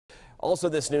Also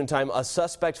this noontime, a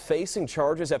suspect facing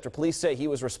charges after police say he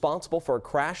was responsible for a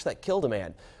crash that killed a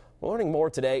man. We're learning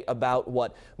more today about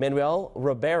what Manuel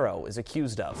Ribeiro is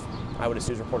accused of. Eyewitness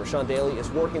News reporter Sean Daly is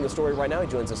working the story right now. He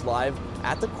joins us live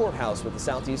at the courthouse with the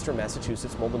Southeastern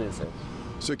Massachusetts Mobile Newsroom.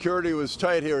 Security was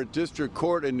tight here at District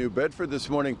Court in New Bedford this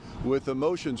morning, with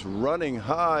emotions running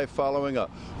high following a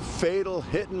fatal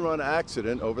hit-and-run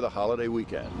accident over the holiday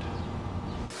weekend.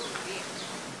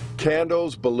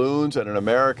 Candles, balloons, and an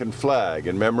American flag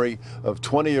in memory of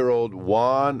 20-year-old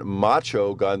Juan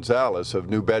Macho Gonzalez of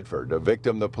New Bedford, a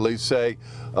victim, the police say,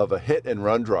 of a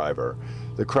hit-and-run driver.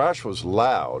 The crash was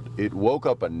loud. It woke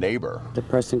up a neighbor. The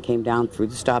person came down through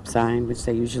the stop sign, which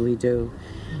they usually do,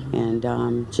 and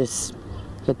just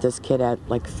hit this kid at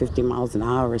like 50 miles an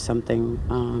hour or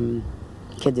something.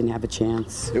 Kid didn't have a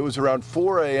chance. It was around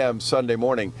 4 a.m. Sunday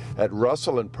morning at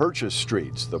Russell and Purchase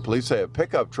Streets. The police say a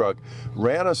pickup truck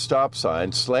ran a stop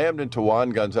sign, slammed into Juan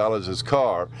Gonzalez's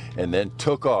car, and then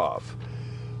took off.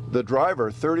 The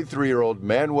driver, 33-year-old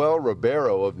Manuel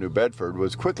Ribeiro of New Bedford,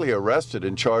 was quickly arrested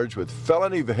and charged with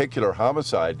felony vehicular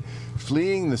homicide,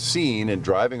 fleeing the scene and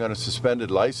driving on a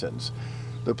suspended license.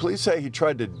 The police say he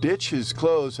tried to ditch his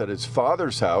clothes at his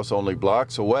father's house only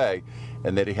blocks away,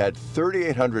 and that he had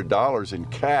 $3,800 in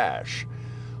cash.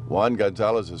 Juan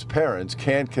Gonzalez's parents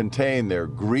can't contain their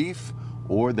grief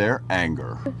or their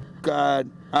anger.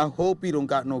 God, I hope he don't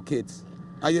got no kids.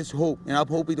 I just hope, and I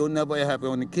hope he don't never have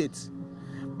any kids,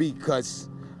 because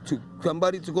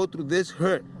somebody to go through this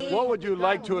hurt. What would you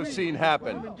like to have seen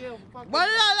happen? What would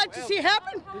I like to see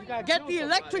happen? Get the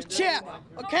electric chair,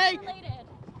 okay?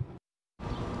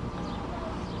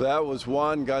 That was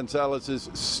Juan Gonzalez's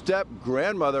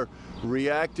step-grandmother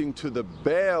reacting to the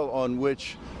bail on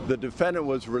which the defendant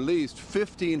was released,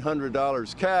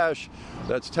 $1,500 cash.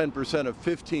 That's 10% of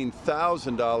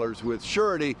 $15,000 with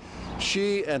surety.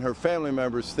 She and her family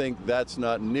members think that's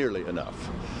not nearly enough.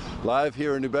 Live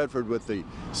here in New Bedford with the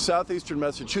Southeastern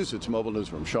Massachusetts Mobile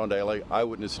Newsroom, Sean Daly,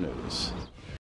 Eyewitness News.